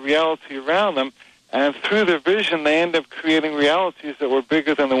 quote, reality around them. And through their vision, they end up creating realities that were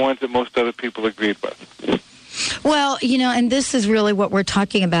bigger than the ones that most other people agreed with. Well, and this is really what we're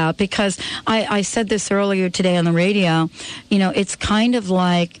talking about because I said this earlier today on the radio. It's kind of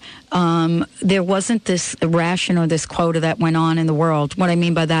like there wasn't this ration or this quota that went on in the world. What I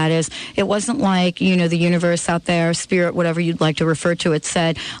mean by that is it wasn't like, the universe out there, spirit, whatever you'd like to refer to it,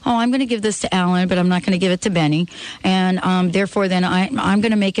 said, oh, I'm going to give this to Alan, but I'm not going to give it to Benny. And therefore, then I'm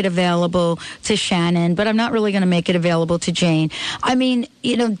going to make it available to Shannon, but I'm not really going to make it available to Jane. I mean,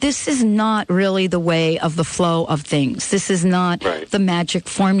 this is not really the way of the flow of things. This is not the magic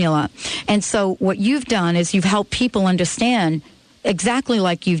formula. And so what you've done is you've helped people understand exactly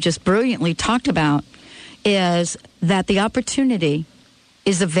like you've just brilliantly talked about, is that the opportunity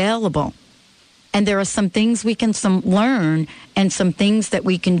is available. And there are some things we can learn and some things that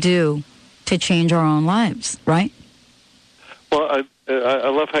we can do to change our own lives, right? Well, I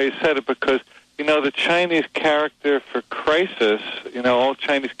love how you said it because, the Chinese character for crisis, all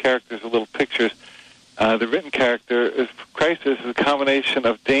Chinese characters are little pictures. The written character is crisis is a combination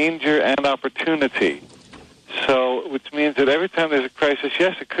of danger and opportunity. So, which means that every time there's a crisis,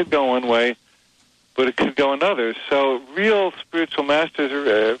 yes, it could go one way, but it could go another. So real spiritual masters,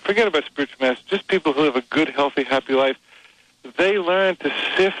 forget about spiritual masters, just people who live a good, healthy, happy life, they learn to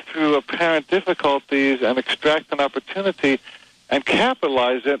sift through apparent difficulties and extract an opportunity and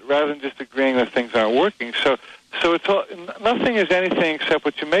capitalize it rather than just agreeing that things aren't working. So it's all, nothing is anything except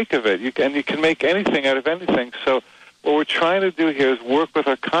what you make of it. You can make anything out of anything. So what we're trying to do here is work with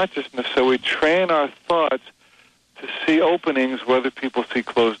our consciousness so we train our thoughts to see openings where other people see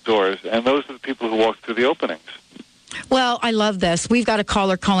closed doors. And those are the people who walk through the openings. Well, I love this. We've got a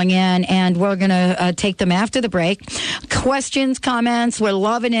caller calling in, and we're going to take them after the break. Questions, comments, we're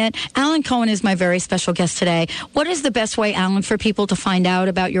loving it. Alan Cohen is my very special guest today. What is the best way, Alan, for people to find out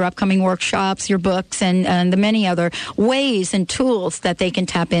about your upcoming workshops, your books, and the many other ways and tools that they can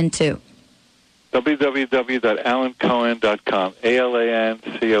tap into? www.alancohen.com,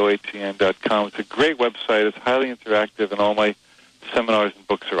 ALANCOHEN.com. It's a great website. It's highly interactive, and all my seminars and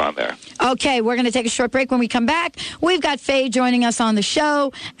books are on there. Okay, we're going to take a short break. When we come back, we've got Faye joining us on the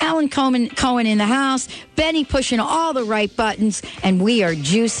show, Alan Cohen in the house, Benny pushing all the right buttons, and we are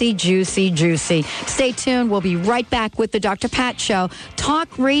juicy, juicy, juicy. Stay tuned. We'll be right back with the Dr. Pat Show.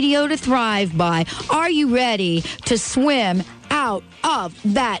 Talk radio to thrive by. Are you ready to swim out of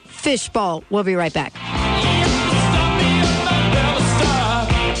that fishbowl? We'll be right back.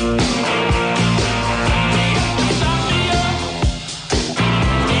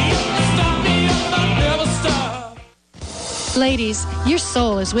 Ladies, your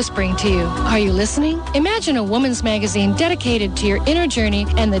soul is whispering to you. Are you listening? Imagine a woman's magazine dedicated to your inner journey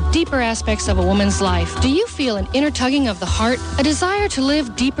and the deeper aspects of a woman's life. Do you feel an inner tugging of the heart, a desire to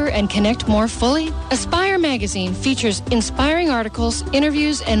live deeper and connect more fully? Aspire magazine features inspiring articles,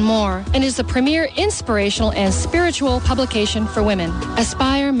 interviews, and more, and is the premier inspirational and spiritual publication for women.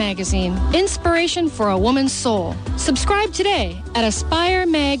 Aspire magazine, inspiration for a woman's soul. Subscribe today at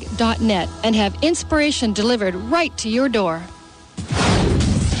aspiremag.net and have inspiration delivered right to your door.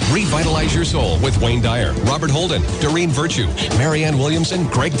 Revitalize your soul with Wayne Dyer, Robert Holden, Doreen Virtue, Marianne Williamson,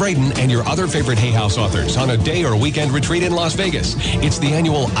 Greg Braden, and your other favorite Hay House authors on a day or weekend retreat in Las Vegas. It's the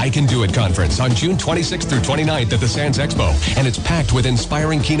annual I Can Do It conference on June 26th through 29th at the Sands Expo, and it's packed with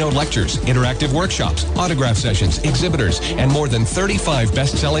inspiring keynote lectures, interactive workshops, autograph sessions, exhibitors, and more than 35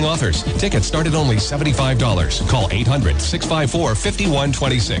 best-selling authors. Tickets start at only $75. Call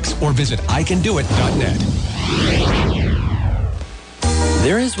 800-654-5126 or visit icandoit.net.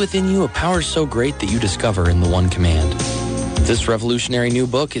 There is within you a power so great that you discover in the One Command. This revolutionary new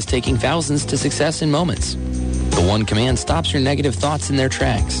book is taking thousands to success in moments. The One Command stops your negative thoughts in their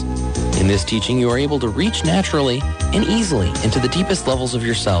tracks. In this teaching, you are able to reach naturally and easily into the deepest levels of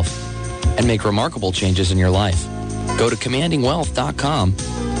yourself and make remarkable changes in your life. Go to commandingwealth.com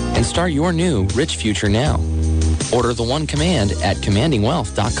and start your new rich future now. Order the One Command at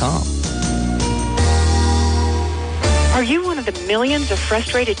commandingwealth.com. Are you one of the millions of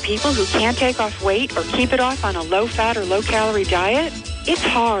frustrated people who can't take off weight or keep it off on a low-fat or low-calorie diet? It's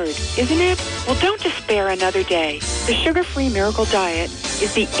hard, isn't it? Well, don't despair another day. The Sugar-Free Miracle Diet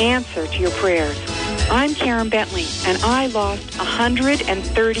is the answer to your prayers. I'm Karen Bentley, and I lost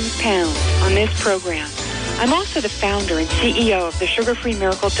 130 pounds on this program. I'm also the founder and CEO of the Sugar-Free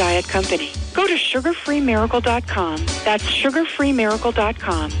Miracle Diet Company. Go to sugarfreemiracle.com, that's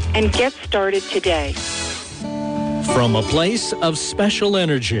sugarfreemiracle.com, and get started today. From a place of special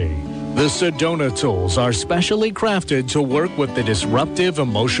energy, the Sedona tools are specially crafted to work with the disruptive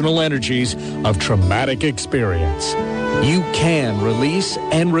emotional energies of traumatic experience. You can release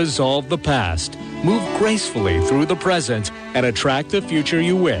and resolve the past, move gracefully through the present, and attract the future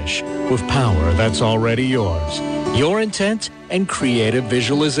you wish with power that's already yours. Your intent and creative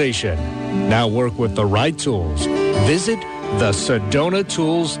visualization. Now work with the right tools. Visit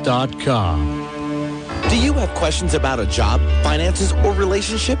thesedonatools.com. Do you have questions about a job, finances, or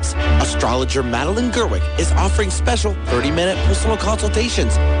relationships? Astrologer Madeline Gerwick is offering special 30-minute personal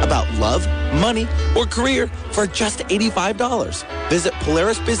consultations about love, money, or career for just $85. Visit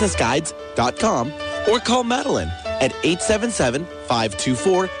PolarisBusinessGuides.com or call Madeline at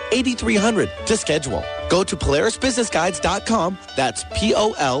 877-524-8300 to schedule. Go to PolarisBusinessGuides.com. That's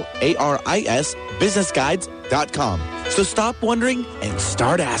P-O-L-A-R-I-S BusinessGuides.com. So stop wondering and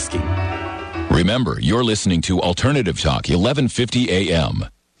start asking. Remember, you're listening to Alternative Talk, 1150 AM.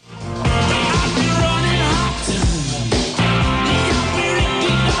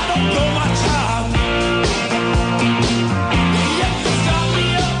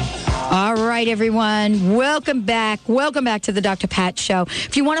 All right. right, everyone. Welcome back. Welcome back to the Dr. Pat Show.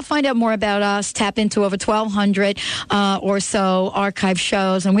 If you want to find out more about us, tap into over 1,200 or so archive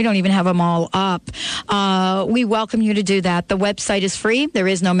shows, and we don't even have them all up. We welcome you to do that. The website is free. There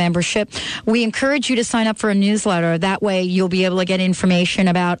is no membership. We encourage you to sign up for a newsletter. That way you'll be able to get information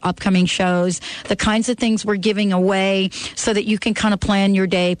about upcoming shows, the kinds of things we're giving away, so that you can kind of plan your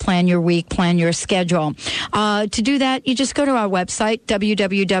day, plan your week, plan your schedule. To do that, you just go to our website,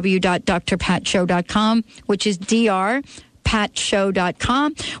 www.drpatshow.com, which is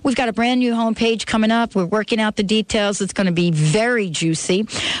drpatshow.com. We've got a brand new homepage coming up. We're working out the details. It's going to be very juicy.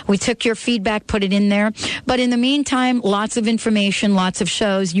 We took your feedback, put it in there. But in the meantime, lots of information, lots of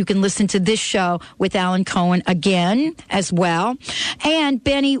shows. You can listen to this show with Alan Cohen again as well. And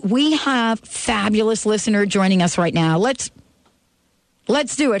Benny, we have fabulous listener joining us right now. Let's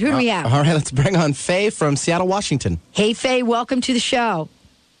do it. Who do we have? All right, let's bring on Faye from Seattle, Washington. Hey, Faye, welcome to the show.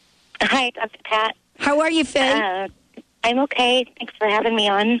 Hi, Dr. Pat. How are you, Faye? I'm okay. Thanks for having me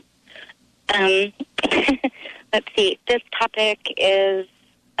on. Let's see. This topic is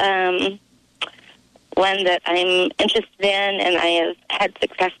one that I'm interested in and I have had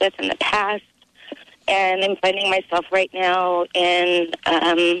success with in the past. And I'm finding myself right now in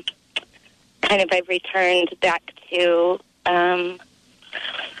I've returned back to a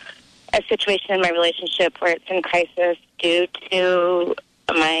situation in my relationship where it's in crisis due to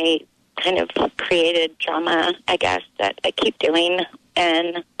my kind of created drama, I guess, that I keep doing.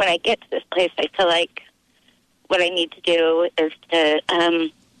 And when I get to this place, I feel like what I need to do is to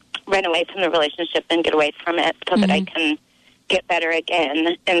run away from the relationship and get away from it so that I can get better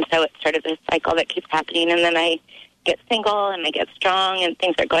again. And so it's sort of this cycle that keeps happening. And then I get single and I get strong and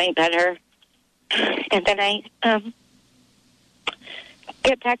things are going better. And then I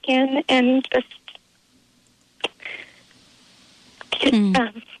get back in and just do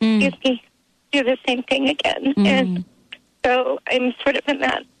the same thing again. And so I'm sort of in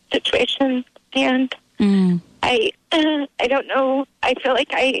that situation, and I don't know. I feel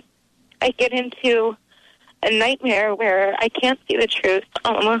like I get into a nightmare where I can't see the truth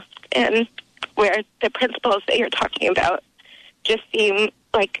almost, and where the principles that you're talking about just seem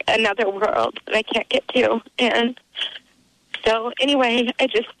like another world that I can't get to. And so anyway, I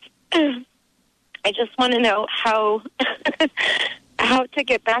just want to know how to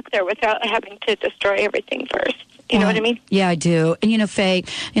get back there without having to destroy everything first. You know what I mean? Yeah, I do. And, Faye,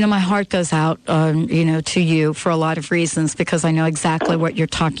 my heart goes out, to you for a lot of reasons, because I know exactly what you're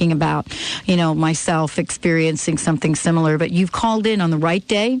talking about. Myself experiencing something similar. But you've called in on the right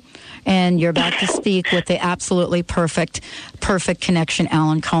day, and you're about to speak with the absolutely perfect connection,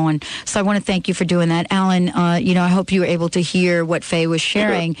 Alan Cohen. So I want to thank you for doing that. Alan, I hope you were able to hear what Faye was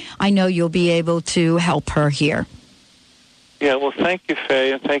sharing. Sure. I know you'll be able to help her here. Yeah, well, thank you,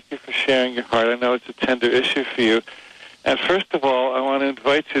 Faye, and thank you for sharing your heart. I know it's a tender issue for you. And first of all, I want to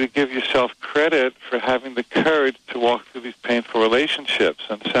invite you to give yourself credit for having the courage to walk through these painful relationships.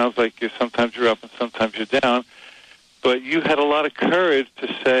 And it sounds like sometimes you're up and sometimes you're down. But you had a lot of courage to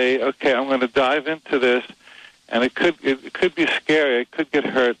say, okay, I'm going to dive into this, and it could be scary, it could get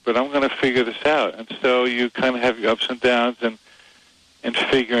hurt, but I'm going to figure this out. And so you kind of have your ups and downs in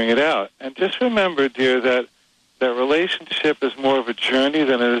figuring it out. And just remember, dear, that relationship is more of a journey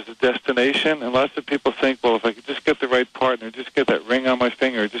than it is a destination. And lots of people think, well, if I could just get the right partner, just get that ring on my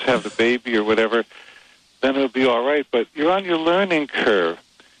finger, just have the baby or whatever, then it'll be all right. But you're on your learning curve.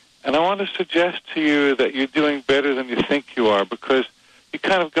 And I want to suggest to you that you're doing better than you think you are, because you're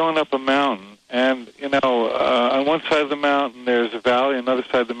kind of going up a mountain. And, on one side of the mountain there's a valley, on the other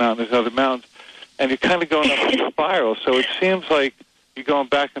side of the mountain there's other mountains. And you're kind of going up a spiral. So it seems like you're going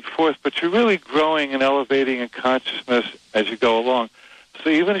back and forth, but you're really growing and elevating in consciousness as you go along. So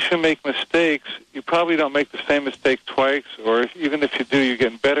even if you make mistakes, you probably don't make the same mistake twice, or even if you do, you're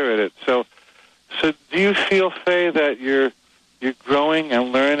getting better at it. So do you feel, Faye, that you're growing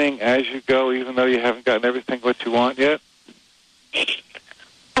and learning as you go, even though you haven't gotten everything what you want yet?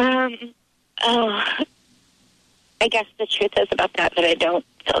 I guess the truth is about that I don't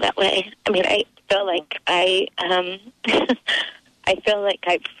feel that way. I mean, I feel like I feel like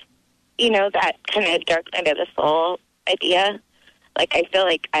I've, that kind of dark night of the soul idea. Like, I feel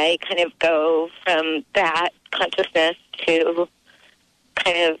like I kind of go from that consciousness to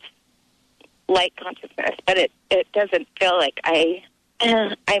kind of light consciousness, but it doesn't feel like I'm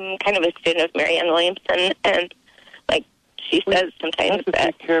kind of a student of Marianne Williamson, and like she says sometimes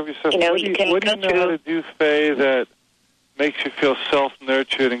that, take care of yourself. you What can do go you know through. how to do, Faye, that makes you feel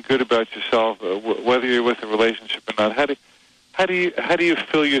self-nurtured and good about yourself, whether you're with a relationship or not? How do you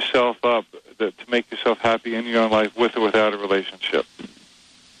fill yourself up to make yourself happy in your own life with or without a relationship?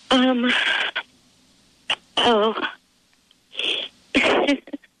 Oh.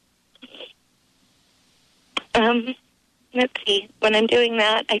 Let's see. When I'm doing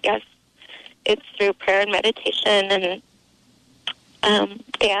that, I guess it's through prayer and meditation and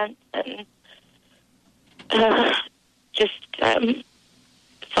dance and just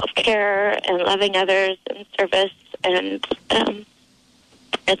self-care and loving others and service. And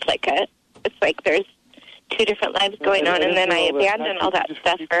it's like there's two different lives going on, and then I abandon all that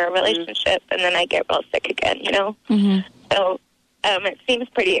stuff for a relationship, and then I get real sick again, you know? So it seems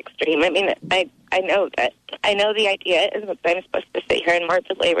pretty extreme. I mean, I know the idea is that I'm supposed to sit here and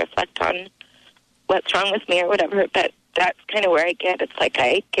morbidly reflect on what's wrong with me or whatever, but that's kind of where I get. It's like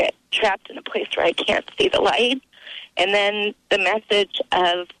I get trapped in a place where I can't see the light, and then the message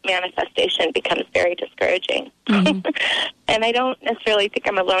of manifestation becomes very discouraging. And I don't necessarily think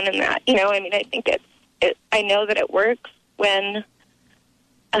I'm alone in that. You know, I mean, I think I know that it works when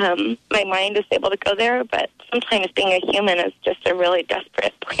my mind is able to go there, but sometimes being a human is just a really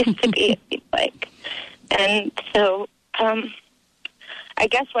desperate place to be, it seems like. And so I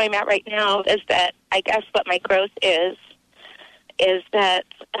guess where I'm at right now is that I guess what my growth is that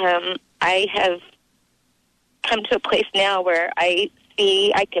I have come to a place now where I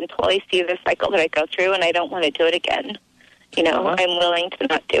can totally see the cycle that I go through, and I don't want to do it again. You know, I'm willing to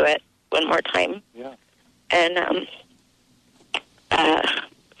not do it one more time. Yeah. And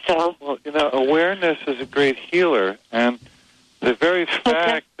so... Well, you know, awareness is a great healer, and the very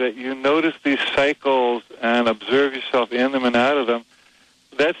fact that you notice these cycles and observe yourself in them and out of them,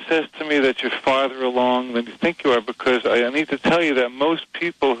 that says to me that you're farther along than you think you are, because I need to tell you that most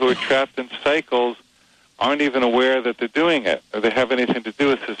people who are trapped in cycles aren't even aware that they're doing it, or they have anything to do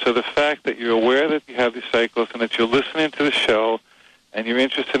with it. So the fact that you're aware that you have these cycles and that you're listening to the show and you're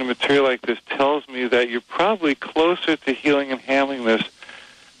interested in material like this tells me that you're probably closer to healing and handling this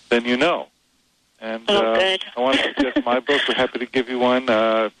than you know. And I want to suggest my book. We're happy to give you one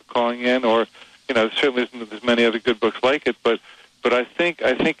for calling in, or, you know, certainly there's many other good books like it, but I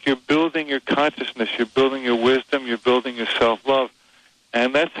think you're building your consciousness, you're building your wisdom, you're building your self-love,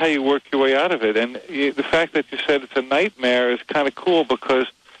 and that's how you work your way out of it. And the fact that you said it's a nightmare is kind of cool, because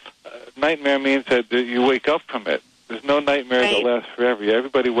nightmare means that you wake up from it. There's no nightmare that lasts forever.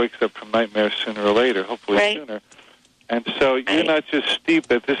 Everybody wakes up from nightmares sooner or later, hopefully sooner. And so you're not just steeped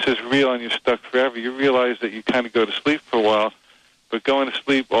that this is real and you're stuck forever. You realize that you kind of go to sleep for a while, but going to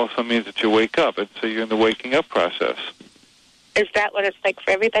sleep also means that you wake up, and so you're in the waking up process. Is that what it's like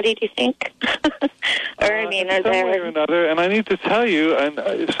for everybody, do you think? Or, I mean, are some there... way or another, and I need to tell you, and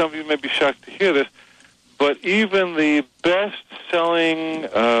some of you may be shocked to hear this, but even the best-selling,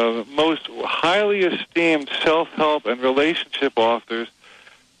 most highly esteemed self-help and relationship authors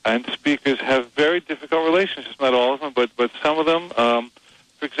and speakers have very difficult relationships. Not all of them, but some of them.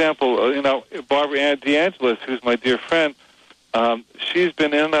 For example, you know, Barbara Ann DeAngelis, who's my dear friend, she's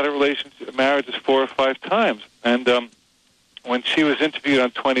been in and out of marriages 4 or 5 times. And when she was interviewed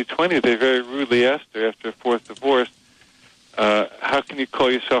on 2020, they very rudely asked her after a 4th divorce, how can you call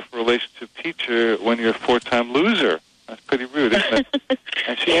yourself a relationship teacher when you're a 4-time loser? That's pretty rude, isn't it?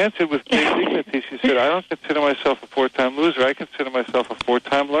 And she answered with great dignity. She said, I don't consider myself a 4-time loser. I consider myself a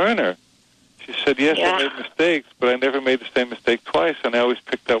 4-time learner. She said, yes, I made mistakes, but I never made the same mistake twice, and I always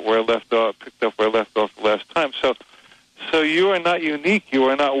picked up where I left off the last time. So you are not unique. You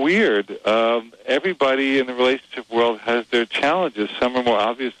are not weird. Everybody in the relationship world has their challenges. Some are more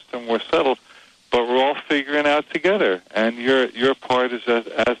obvious, some are more subtle, but we're all figuring out together, and your part is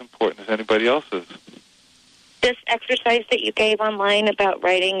as important as anybody else's. This exercise that you gave online about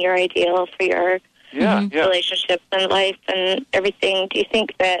writing your ideal for your relationships and life and everything, do you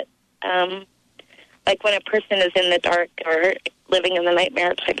think that, like when a person is in the dark or living in the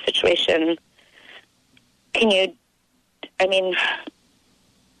nightmare type situation, I mean,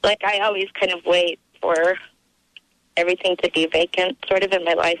 like I always kind of wait for everything to be vacant sort of in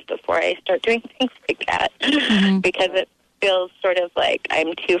my life before I start doing things like that, because it feels sort of like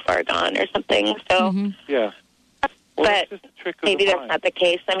I'm too far gone or something. So, yeah. Well, but maybe that's not the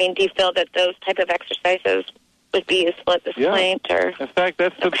case. I mean, do you feel that those type of exercises would be useful at this point? Or in fact,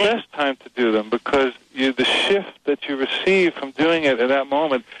 that's the best time to do them, because the shift that you receive from doing it at that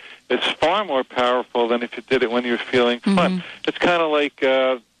moment is far more powerful than if you did it when you were feeling fun. It's kind of like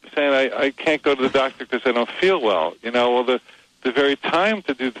saying, I can't go to the doctor because I don't feel well. You know, well, the very time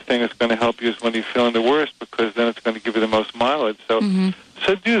to do the thing that's going to help you is when you're feeling the worst, because then it's going to give you the most mileage. So,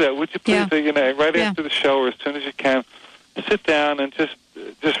 so do that. Would you please, you know, right after the show or as soon as you can, sit down and just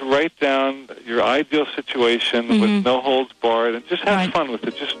write down your ideal situation with no holds barred, and just have fun with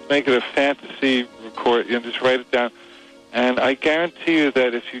it. Just make it a fantasy record, you know, just write it down. And I guarantee you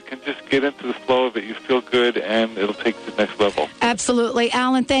that if you can just get into the flow of it, you feel good, and it'll take you to the next level. Absolutely.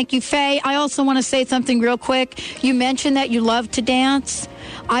 Alan, thank you. Faye, I also want to say something real quick. You mentioned that you love to dance.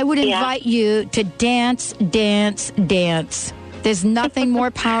 I would invite you to dance, dance, dance. There's nothing more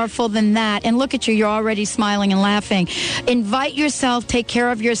powerful than that. And look at you, you're already smiling and laughing. Invite yourself, take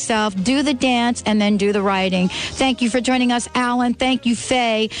care of yourself, do the dance, and then do the writing. Thank you for joining us, Alan. Thank you,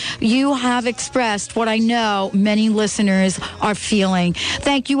 Faye. You have expressed what I know many listeners are feeling.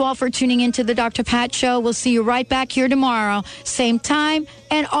 Thank you all for tuning into the Dr. Pat Show. We'll see you right back here tomorrow, same time,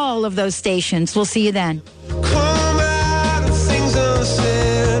 and all of those stations. We'll see you then.